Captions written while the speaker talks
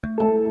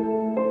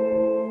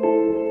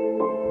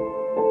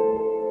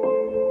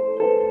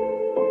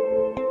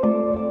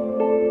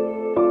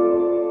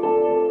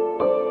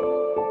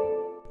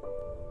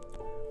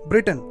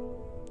Britain,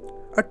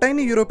 a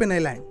tiny European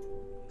island,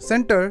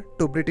 center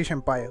to British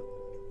Empire.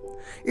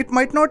 It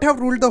might not have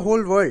ruled the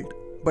whole world,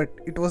 but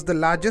it was the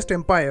largest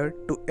empire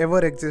to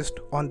ever exist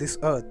on this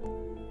earth.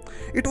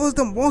 It was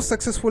the most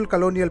successful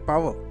colonial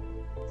power.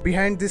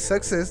 Behind this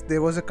success,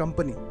 there was a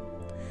company,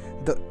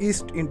 the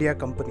East India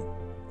Company.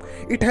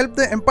 It helped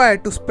the empire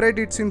to spread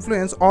its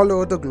influence all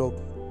over the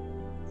globe.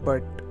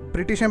 But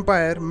British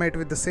Empire met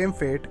with the same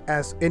fate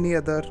as any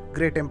other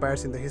great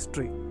empires in the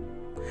history.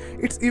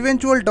 Its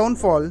eventual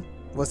downfall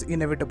was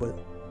inevitable.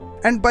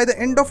 And by the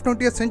end of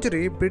 20th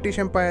century, British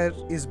Empire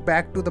is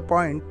back to the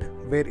point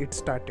where it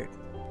started.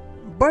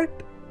 But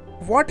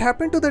what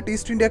happened to that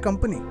East India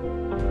Company?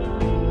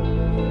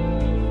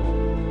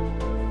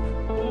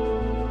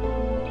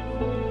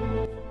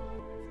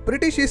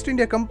 British East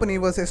India Company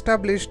was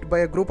established by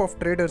a group of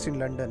traders in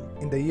London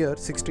in the year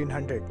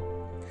 1600.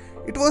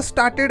 It was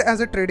started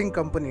as a trading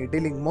company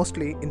dealing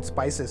mostly in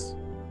spices.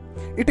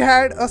 It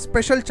had a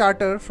special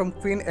charter from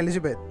Queen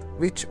Elizabeth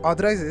which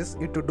authorizes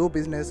it to do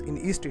business in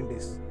East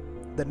Indies,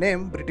 the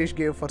name British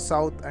gave for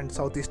South and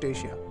Southeast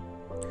Asia.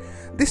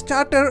 This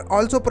charter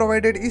also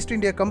provided East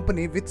India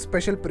Company with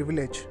special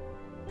privilege,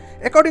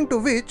 according to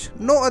which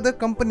no other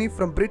company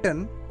from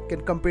Britain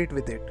can compete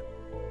with it.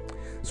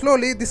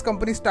 Slowly, this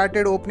company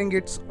started opening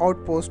its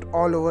outposts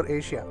all over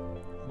Asia,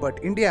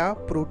 but India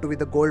proved to be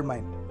the gold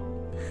mine.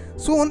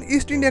 Soon,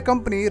 East India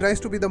Company rose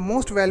to be the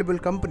most valuable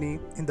company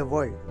in the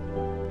world.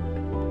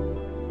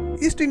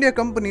 East India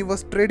Company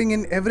was trading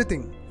in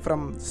everything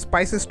from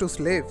spices to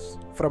slaves,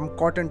 from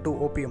cotton to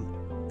opium.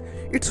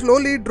 It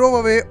slowly drove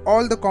away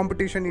all the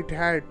competition it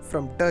had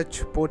from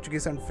Dutch,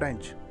 Portuguese and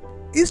French.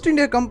 East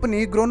India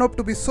Company grown up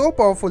to be so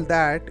powerful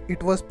that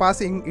it was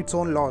passing its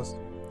own laws.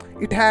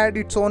 It had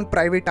its own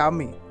private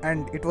army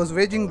and it was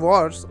waging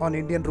wars on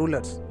Indian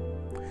rulers.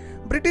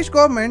 British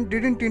government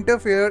didn't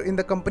interfere in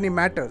the company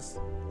matters.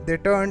 They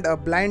turned a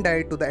blind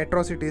eye to the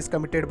atrocities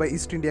committed by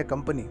East India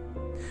Company,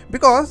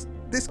 because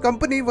this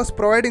company was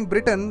providing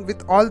Britain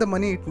with all the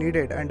money it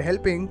needed and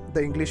helping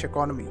the English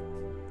economy.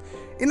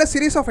 In a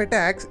series of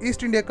attacks,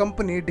 East India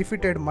Company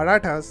defeated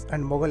Marathas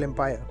and Mughal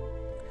Empire.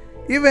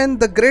 Even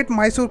the great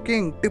Mysore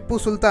king Tippu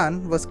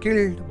Sultan was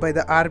killed by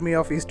the army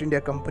of East India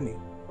Company.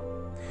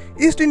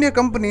 East India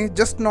Company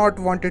just not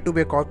wanted to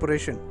be a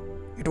corporation.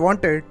 It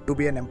wanted to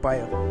be an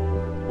empire.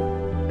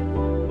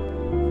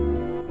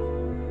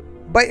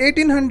 By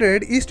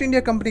 1800, East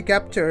India Company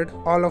captured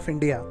all of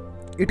India.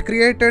 It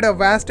created a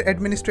vast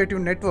administrative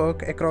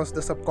network across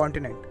the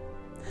subcontinent.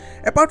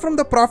 Apart from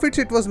the profits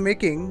it was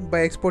making by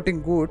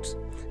exporting goods,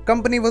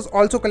 company was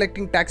also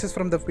collecting taxes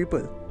from the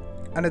people,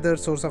 another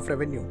source of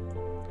revenue.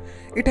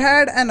 It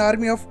had an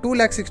army of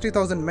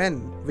 260,000 men,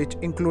 which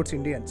includes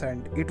Indians,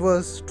 and it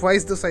was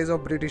twice the size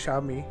of British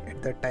army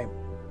at that time.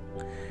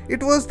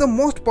 It was the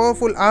most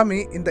powerful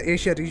army in the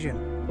Asia region.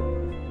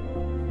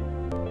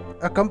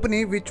 A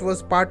company which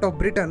was part of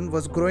Britain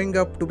was growing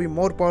up to be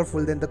more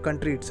powerful than the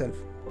country itself.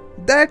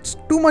 That's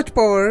too much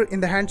power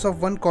in the hands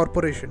of one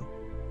corporation.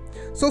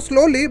 So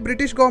slowly,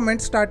 British government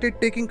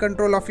started taking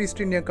control of East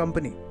India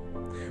Company.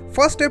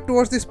 First step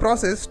towards this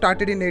process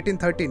started in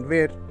 1813,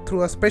 where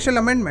through a special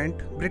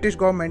amendment, British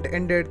government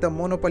ended the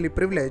monopoly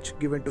privilege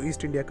given to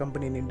East India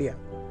Company in India.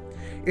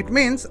 It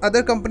means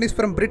other companies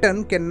from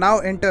Britain can now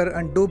enter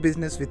and do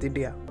business with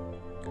India.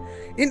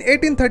 In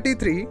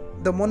 1833,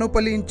 the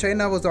monopoly in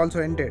China was also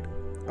ended,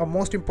 a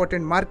most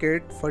important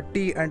market for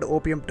tea and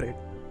opium trade.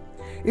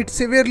 It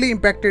severely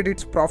impacted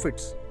its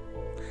profits.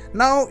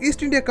 Now,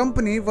 East India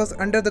Company was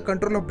under the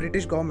control of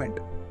British government.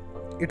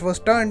 It was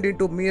turned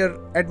into mere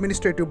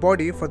administrative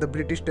body for the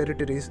British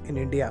territories in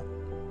India.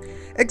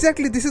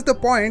 Exactly, this is the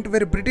point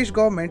where British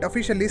government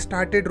officially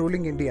started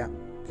ruling India.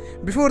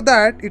 Before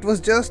that, it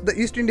was just the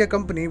East India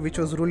Company which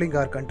was ruling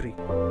our country.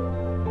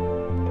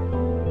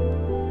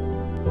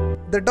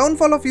 The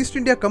downfall of East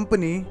India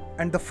Company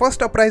and the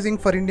first uprising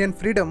for Indian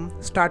freedom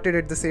started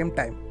at the same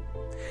time.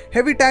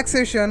 Heavy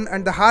taxation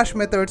and the harsh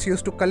methods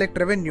used to collect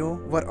revenue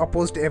were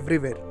opposed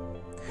everywhere.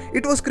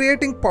 It was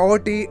creating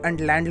poverty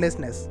and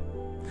landlessness.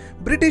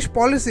 British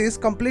policies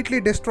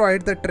completely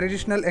destroyed the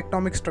traditional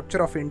economic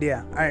structure of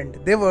India, and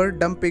they were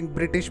dumping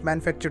British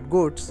manufactured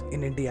goods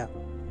in India.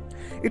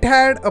 It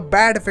had a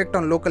bad effect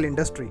on local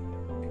industry.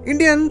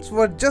 Indians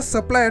were just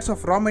suppliers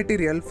of raw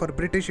material for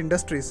British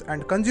industries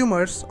and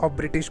consumers of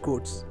British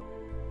goods.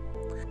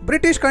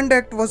 British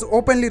conduct was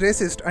openly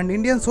racist and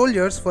Indian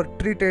soldiers were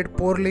treated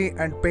poorly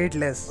and paid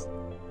less.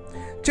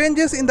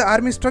 Changes in the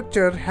army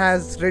structure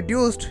has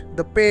reduced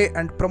the pay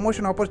and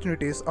promotion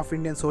opportunities of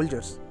Indian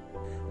soldiers.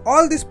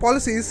 All these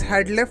policies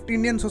had left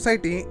Indian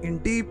society in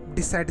deep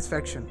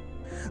dissatisfaction.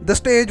 The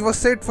stage was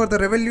set for the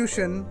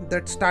revolution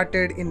that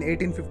started in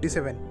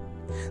 1857.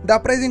 The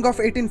uprising of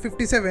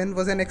 1857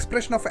 was an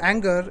expression of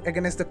anger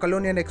against the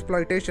colonial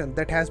exploitation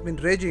that has been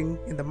raging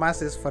in the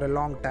masses for a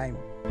long time.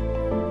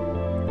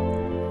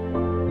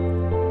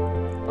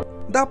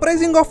 The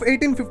uprising of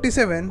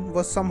 1857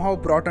 was somehow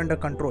brought under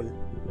control,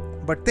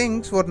 but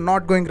things were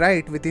not going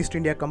right with East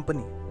India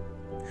Company.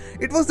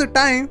 It was the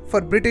time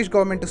for British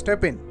government to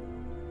step in,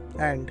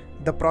 and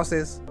the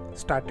process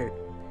started.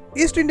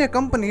 East India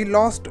Company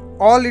lost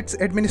all its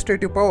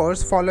administrative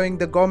powers following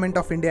the Government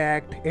of India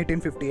Act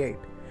 1858,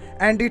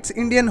 and its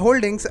Indian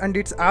holdings and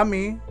its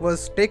army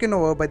was taken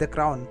over by the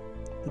Crown,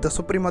 the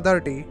supreme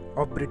authority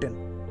of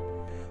Britain.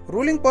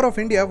 Ruling power of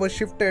India was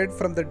shifted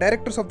from the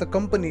directors of the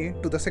company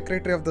to the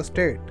Secretary of the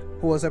State,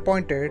 who was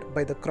appointed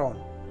by the Crown.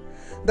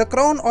 The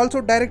Crown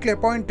also directly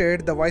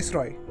appointed the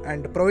Viceroy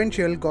and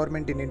provincial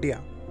government in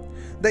India.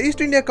 The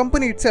East India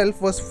Company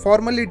itself was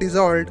formally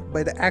dissolved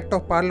by the Act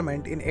of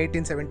Parliament in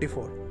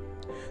 1874.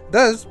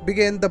 Thus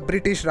began the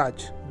British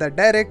Raj, the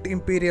direct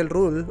imperial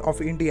rule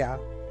of India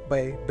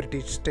by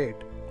British state,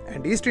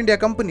 and East India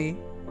Company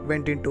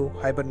went into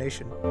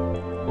hibernation.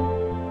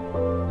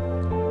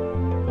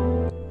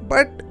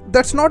 But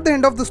that's not the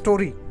end of the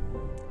story.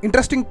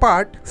 Interesting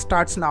part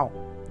starts now.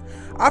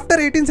 After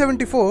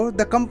 1874,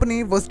 the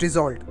company was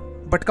dissolved,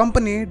 but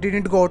company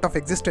didn't go out of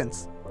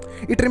existence.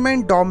 It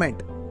remained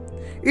dormant.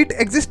 It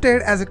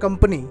existed as a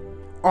company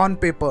on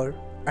paper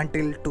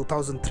until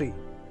 2003.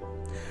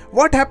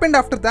 What happened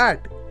after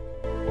that?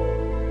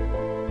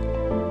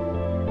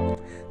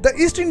 The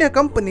East India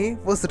Company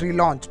was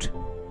relaunched.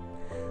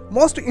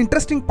 Most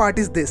interesting part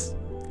is this: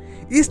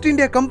 East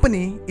India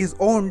Company is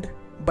owned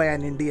by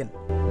an Indian.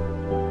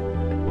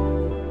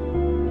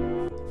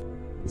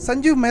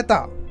 Sanjeev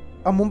Mehta,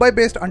 a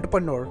Mumbai-based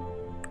entrepreneur.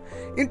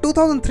 In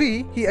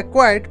 2003, he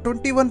acquired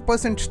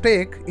 21%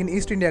 stake in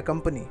East India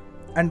Company,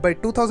 and by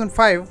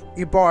 2005,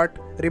 he bought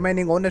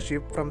remaining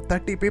ownership from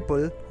 30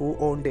 people who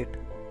owned it.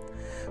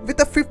 With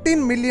a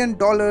 $15 million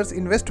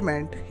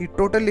investment, he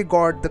totally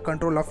got the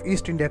control of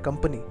East India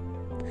Company.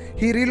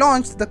 He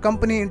relaunched the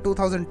company in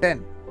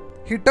 2010.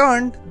 He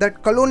turned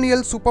that colonial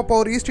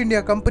superpower East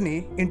India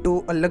Company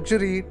into a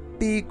luxury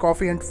tea,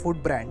 coffee and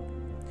food brand.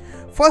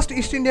 First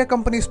East India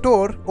Company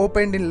store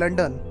opened in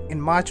London in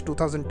March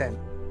 2010.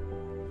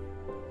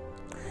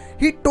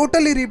 He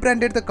totally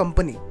rebranded the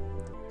company.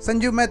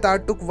 Sanjeev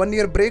Mehta took 1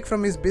 year break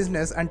from his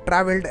business and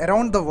travelled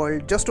around the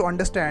world just to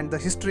understand the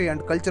history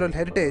and cultural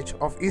heritage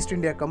of East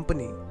India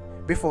Company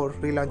before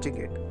relaunching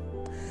it.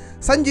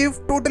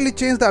 Sanjeev totally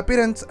changed the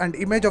appearance and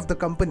image of the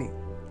company.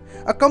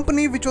 A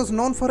company which was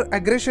known for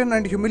aggression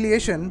and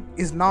humiliation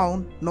is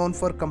now known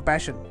for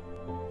compassion.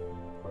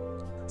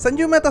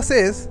 Sanjeev Mehta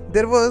says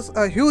there was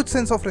a huge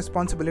sense of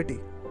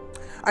responsibility.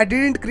 I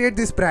didn't create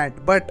this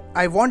brand, but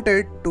I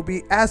wanted to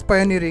be as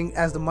pioneering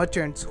as the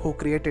merchants who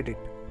created it.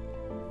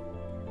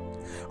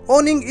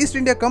 Owning East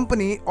India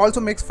Company also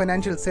makes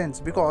financial sense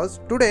because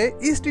today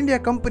East India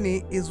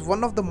Company is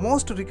one of the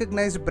most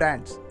recognized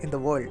brands in the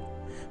world,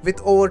 with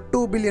over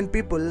 2 billion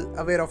people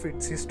aware of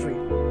its history.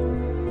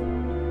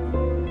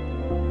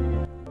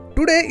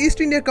 Today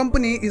East India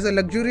Company is a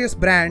luxurious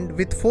brand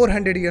with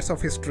 400 years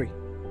of history.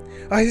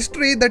 A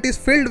history that is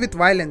filled with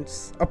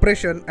violence,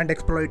 oppression and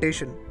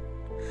exploitation.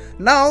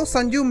 Now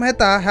Sanjeev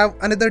Mehta have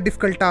another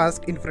difficult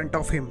task in front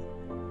of him: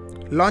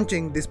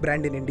 launching this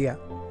brand in India.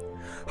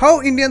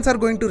 How Indians are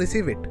going to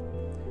receive it?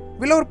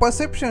 Will our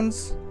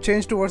perceptions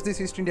change towards this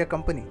East India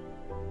Company?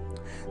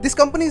 This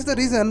company is the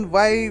reason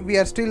why we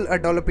are still a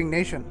developing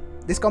nation.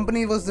 This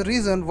company was the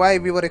reason why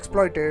we were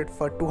exploited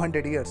for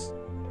 200 years.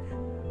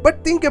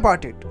 But think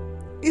about it.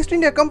 East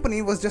India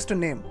Company was just a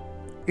name.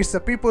 It's the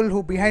people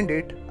who behind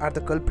it are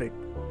the culprit.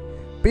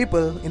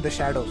 People in the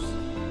shadows.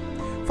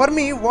 For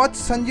me, what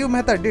Sanjeev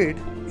Mehta did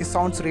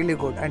sounds really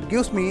good and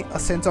gives me a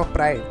sense of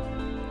pride.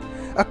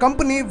 A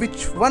company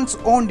which once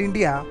owned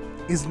India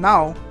is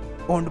now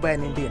owned by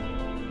an Indian.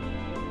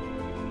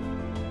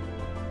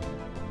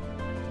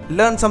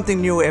 Learn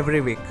something new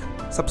every week.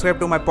 Subscribe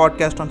to my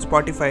podcast on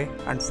Spotify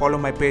and follow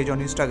my page on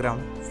Instagram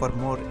for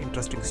more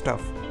interesting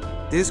stuff.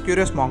 This is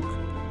Curious Monk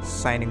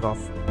signing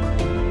off.